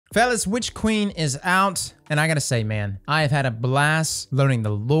Fellas, Witch Queen is out. And I gotta say, man, I have had a blast learning the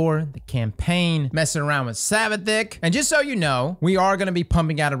lore, the campaign, messing around with Sepulcher. And just so you know, we are gonna be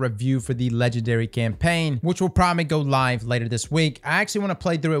pumping out a review for the legendary campaign, which will probably go live later this week. I actually wanna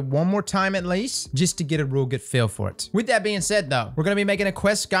play through it one more time at least, just to get a real good feel for it. With that being said though, we're gonna be making a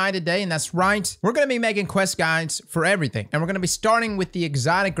quest guide today, and that's right. We're gonna be making quest guides for everything. And we're gonna be starting with the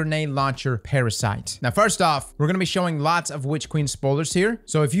exotic grenade launcher, Parasite. Now, first off, we're gonna be showing lots of Witch Queen spoilers here.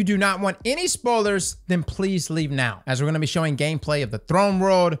 So if you do not want any spoilers, then please leave now, as we're going to be showing gameplay of the throne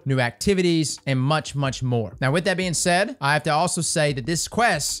world, new activities, and much, much more. Now, with that being said, I have to also say that this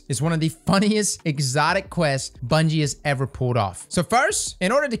quest is one of the funniest exotic quests Bungie has ever pulled off. So first,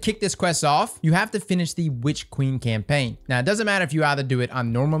 in order to kick this quest off, you have to finish the Witch Queen campaign. Now, it doesn't matter if you either do it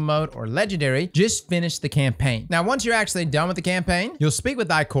on normal mode or legendary, just finish the campaign. Now, once you're actually done with the campaign, you'll speak with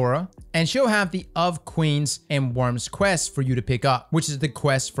Ikora, and she'll have the Of Queens and Worms quest for you to pick up, which is the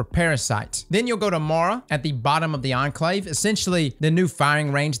quest for Parasite. Then you'll go to Mara at the bottom of the Enclave, essentially the new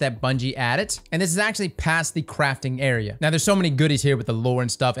firing range that Bungie added. And this is actually past the crafting area. Now, there's so many goodies here with the lore and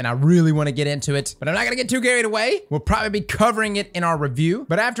stuff, and I really want to get into it, but I'm not gonna get too carried away. We'll probably be covering it in our review.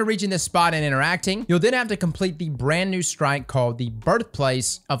 But after reaching this spot and interacting, you'll then have to complete the brand new strike called the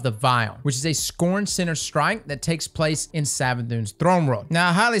Birthplace of the Vile, which is a Scorn Center strike that takes place in Savathun's throne world. Now,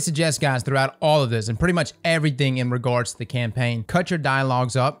 I highly suggest, guys, throughout all of this and pretty much everything in regards to the campaign, cut your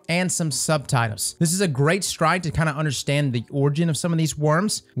dialogues up and some subtitles. This is a great strike to kind of understand the origin of some of these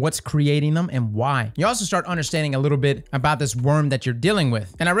worms, what's creating them, and why. You also start understanding a little bit about this worm that you're dealing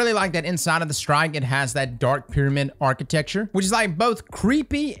with. And I really like that inside of the strike, it has that dark pyramid architecture, which is like both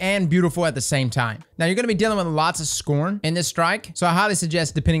creepy and beautiful at the same time. Now, you're going to be dealing with lots of Scorn in this strike, so I highly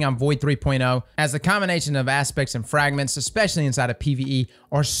suggest depending on Void 3.0, as the combination of aspects and fragments, especially inside of PvE,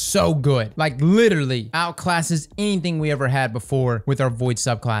 are so good. Like, literally outclasses anything we ever had before with our Void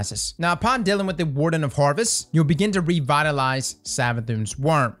subclasses. Now, upon dealing with the Warden of Harvest, you'll begin to revitalize Savathun's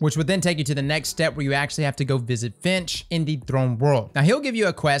worm, which would then take you to the next step where you actually have to go visit Fynch in the throne world. Now, he'll give you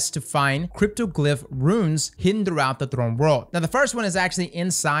a quest to find cryptoglyph runes hidden throughout the throne world. Now, the first one is actually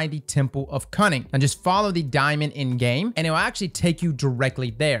inside the Temple of Cunning. Now, just follow the diamond in game, and it will actually take you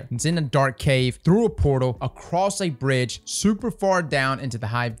directly there. It's in a dark cave, through a portal, across a bridge, super far down into the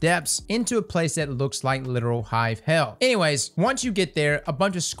Hive depths, into a place that looks like literal Hive hell. Anyways, once you get there, a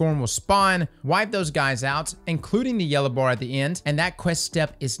bunch of Scorn will spawn, wipe those guys out, including the yellow bar at the end, and that quest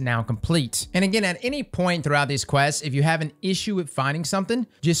step is now complete. And again, at any point throughout these quests, if you have an issue with finding something,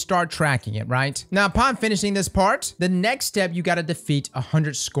 just start tracking it, right? Now, upon finishing this part, the next step, you gotta defeat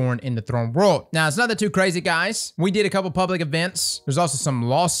 100 Scorn in the throne world. Now, it's nothing too crazy, guys. We did a couple public events. There's also some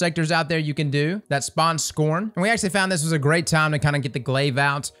lost sectors out there you can do that spawn Scorn. And we actually found this was a great time to kind of get the glaive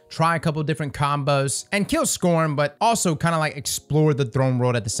out, try a couple different combos, and kill Scorn, but also kind of like explore the throne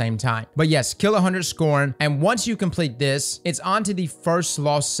world at the same time. But yes, kill 100 Scorn, and once you complete this, it's on to the first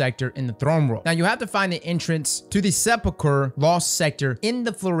lost sector in the throne world. Now, you have to find the entrance to the Sepulcher lost sector in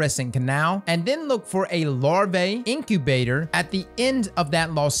the fluorescent canal, and then look for a larvae incubator at the end of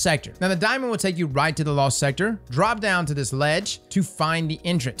that lost sector. Now, the diamond will take you right to the lost sector. Drop down to this ledge to find the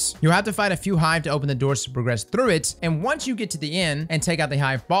entrance. You'll have to fight a few Hive to open the doors to progress through it, and once you get to the end and take out the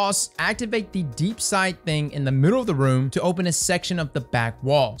Hive boss, activate the Deepsight thing in the middle of the room to open a section of the back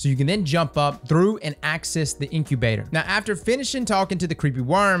wall, so you can then jump up through and access the incubator. Now, after finishing talking to the creepy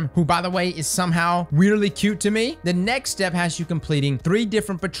worm, who by the way is somehow weirdly cute to me, the next step has you completing 3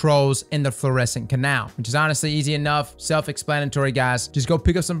 different patrols in the fluorescent canal, which is honestly easy enough, self-explanatory, guys. Just go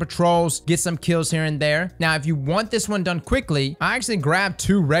pick up some patrols, get some kills here and there. Now, if you want this one done quickly, I actually grabbed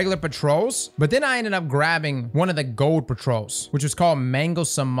 2 regular patrols, but then I ended up grabbing one of the gold patrols, which was called Mangle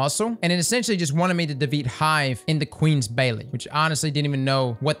Some Muscle, and it essentially just wanted me to defeat Hive in the Queen's Bailey, which honestly didn't even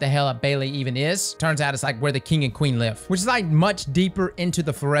know what the hell a Bailey even is. Turns out it's like where the king and queen live, which is like much deeper into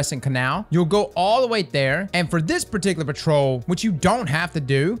the fluorescent canal. You'll go all the way there, and for this particular patrol, which you don't have to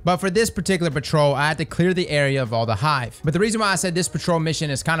do, but for this particular patrol, I had to clear the area of all the Hive. But the reason why I said this patrol mission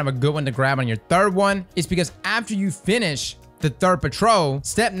is kind of a good one to grab on your third one is because after you finish the third patrol,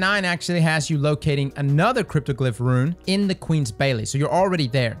 step 9 actually has you locating another cryptoglyph rune in the Queen's Bailey. So you're already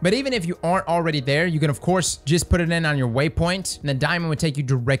there. But even if you aren't already there, you can of course just put it in on your waypoint, and the diamond would take you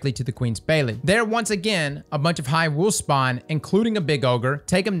directly to the Queen's Bailey. There, once again, a bunch of Hive will spawn, including a big ogre.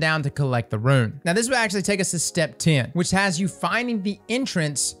 Take them down to collect the rune. Now this will actually take us to step 10, which has you finding the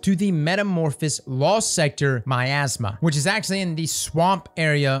entrance to the Metamorphosis Lost Sector Miasma, which is actually in the swamp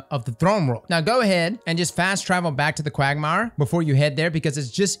area of the throne world. Now go ahead and just fast travel back to the Quagmire before you head there, because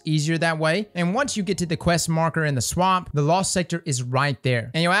it's just easier that way. And once you get to the quest marker in the swamp, the Lost Sector is right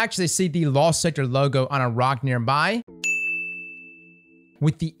there. And you'll actually see the Lost Sector logo on a rock nearby.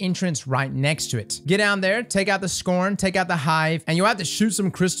 with the entrance right next to it. Get down there, take out the Scorn, take out the Hive, and you'll have to shoot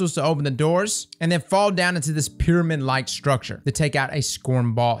some crystals to open the doors, and then fall down into this pyramid-like structure to take out a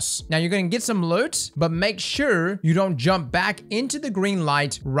Scorn boss. Now you're gonna get some loot, but make sure you don't jump back into the green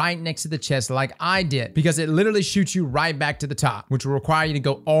light right next to the chest like I did, because it literally shoots you right back to the top, which will require you to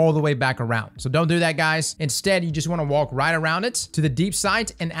go all the way back around. So don't do that, guys. Instead, you just wanna walk right around it to the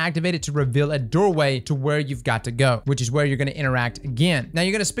Deepsight and activate it to reveal a doorway to where you've got to go, which is where you're gonna interact again. Now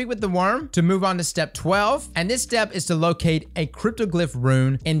you're gonna speak with the worm to move on to step 12, and this step is to locate a cryptoglyph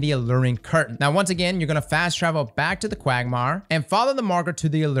rune in the Alluring curtain. Now once again, you're gonna fast travel back to the Quagmire and follow the marker to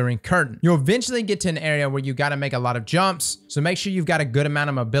the Alluring curtain. You'll eventually get to an area where you gotta make a lot of jumps, so make sure you've got a good amount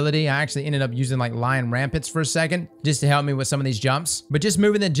of mobility. I actually ended up using like lion rampants for a second just to help me with some of these jumps, but just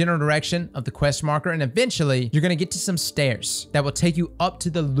move in the general direction of the quest marker, and eventually you're gonna get to some stairs that will take you up to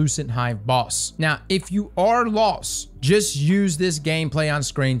the Lucent Hive boss. Now if you are lost, just use this gameplay on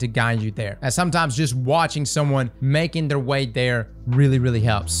screen to guide you there, as sometimes just watching someone making their way there really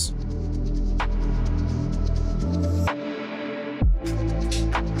helps.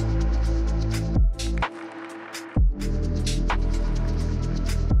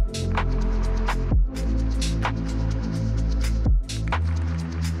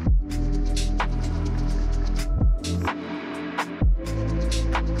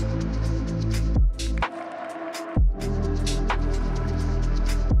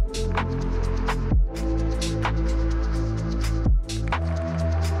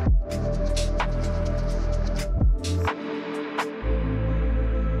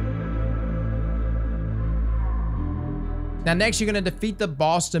 Now next, you're gonna defeat the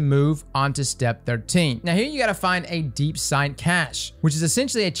boss to move on to step 13. Now here you gotta find a Deepsight cache, which is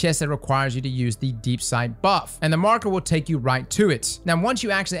essentially a chest that requires you to use the Deepsight buff, and the marker will take you right to it. Now once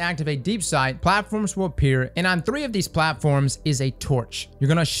you actually activate Deepsight, platforms will appear, and on 3 of these platforms is a torch. You're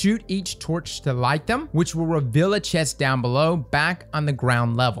gonna shoot each torch to light them, which will reveal a chest down below back on the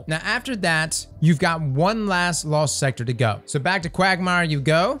ground level. Now after that, you've got one last lost sector to go. So back to Quagmire you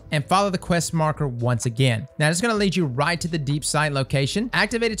go, and follow the quest marker once again. Now it's gonna lead you right to the Deepsight location.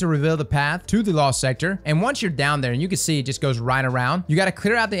 Activate it to reveal the path to the lost sector, and once you're down there, and you can see it just goes right around, you gotta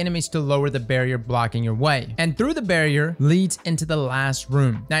clear out the enemies to lower the barrier blocking your way. And through the barrier leads into the last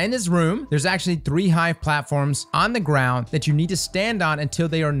room. Now in this room, there's actually 3 Hive platforms on the ground that you need to stand on until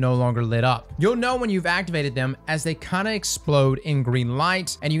they are no longer lit up. You'll know when you've activated them as they kind of explode in green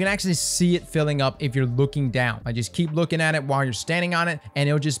light, and you can actually see it filling up if you're looking down. I just keep looking at it while you're standing on it, and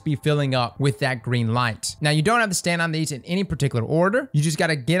it'll just be filling up with that green light. Now you don't have to stand on these in any particular order. You just got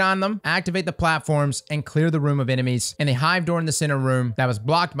to get on them, activate the platforms, and clear the room of enemies. And the Hive door in the center room that was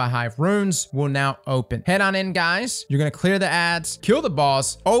blocked by Hive runes will now open. Head on in, guys. You're going to clear the ads, kill the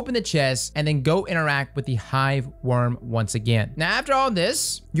boss, open the chest, and then go interact with the Hive worm once again. Now after all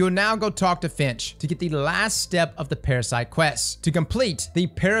this, you'll now go talk to Fynch to get the last step of the Parasite quest, to complete the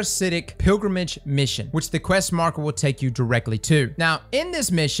Parasitic pilgrimage mission, which the quest marker will take you directly to. Now in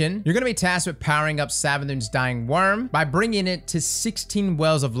this mission, you're going to be tasked with powering up Savathun's dying worm by bringing it to 16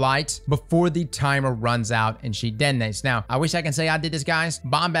 wells of light before the timer runs out and she detonates. Now, I wish I can say I did this, guys.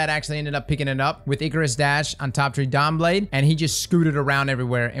 Bombat actually ended up picking it up with Icarus Dash on Top Tree Dawnblade, and he just scooted around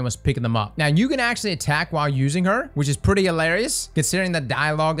everywhere and was picking them up. Now, you can actually attack while using her, which is pretty hilarious considering the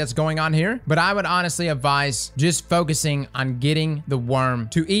dialogue that's going on here, but I would honestly advise just focusing on getting the worm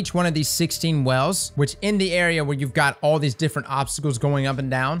to each one of these 16 wells, which in the area where you've got all these different obstacles going up and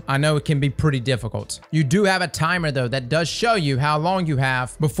down, I know it can be pretty difficult. You do have a timer though that does show you how long you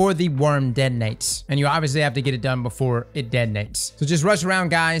have before the worm detonates, and you obviously have to get it done before it detonates. So just rush around,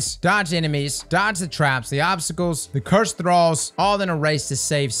 guys, dodge enemies, dodge the traps, the obstacles, the cursed thralls, all in a race to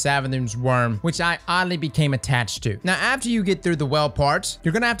save Savathun's worm, which I oddly became attached to. Now after you get through the well part,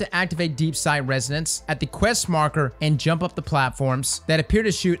 you're gonna have to activate Deepsight Resonance at the quest marker and jump up the platforms that appear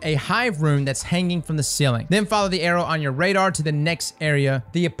to shoot a Hive rune that's hanging from the ceiling. Then follow the arrow on your radar to the next area,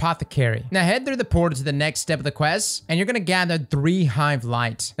 the Apothecary. Now head through the portal to the next step of the quest, and you're gonna gather 3 Hive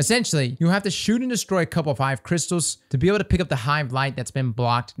light. Essentially, you'll have to shoot and destroy a couple of Hive crystals to be able to pick up the Hive light that's been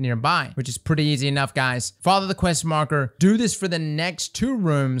blocked nearby, which is pretty easy enough, guys. Follow the quest marker, do this for the next 2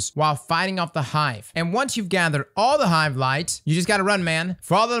 rooms while fighting off the Hive. And once you've gathered all the Hive light, you just gotta run, man.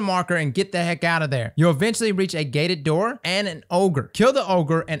 Follow the marker and get the heck out of there. You'll eventually reach a gated door and an ogre. Kill the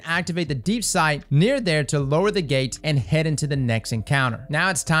ogre and activate the Deepsight near there to lower the gate and head into the next encounter. Now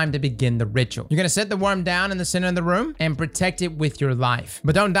it's time to begin the ritual. You're gonna set the worm down in the center of the room, room and protect it with your life.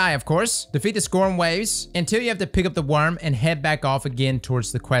 But don't die, of course. Defeat the Scorn waves until you have to pick up the worm and head back off again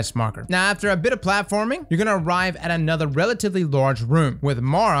towards the quest marker. Now, after a bit of platforming, you're gonna arrive at another relatively large room with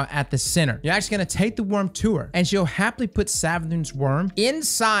Mara at the center. You're actually gonna take the worm to her, and she'll happily put Savathun's worm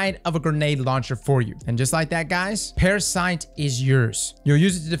inside of a grenade launcher for you. And just like that, guys, Parasite is yours. You'll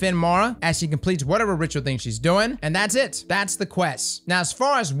use it to defend Mara as she completes whatever ritual thing she's doing, and that's it. That's the quest. Now, as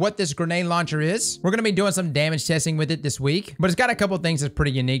far as what this grenade launcher is, we're gonna be doing some damage testing with it this week, but it's got a couple things that's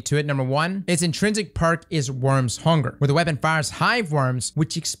pretty unique to it. Number one, its intrinsic perk is Worm's Hunger, where the weapon fires hive worms,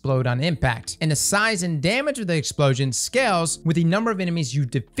 which explode on impact. And the size and damage of the explosion scales with the number of enemies you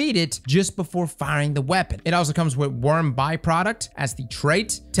defeated just before firing the weapon. It also comes with Worm Byproduct as the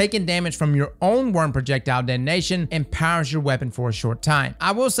trait. Taking damage from your own worm projectile detonation empowers your weapon for a short time.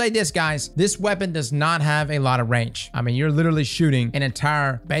 I will say this, guys, this weapon does not have a lot of range. I mean, you're literally shooting an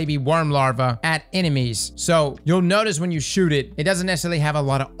entire baby worm larva at enemies. So you'll notice when you shoot it, it doesn't necessarily have a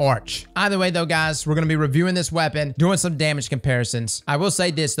lot of arch. Either way though, guys, we're gonna be reviewing this weapon, doing some damage comparisons. I will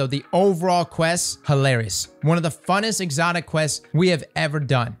say this though, the overall quest, hilarious. One of the funnest exotic quests we have ever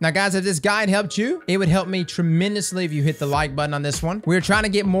done. Now guys, if this guide helped you, it would help me tremendously if you hit the like button on this one. We're trying to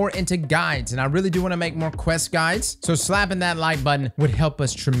get more into guides, and I really do want to make more quest guides, so slapping that like button would help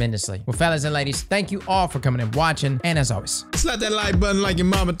us tremendously. Well, fellas and ladies, thank you all for coming and watching, and as always, slap that like button like your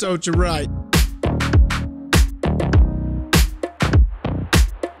mama told you right.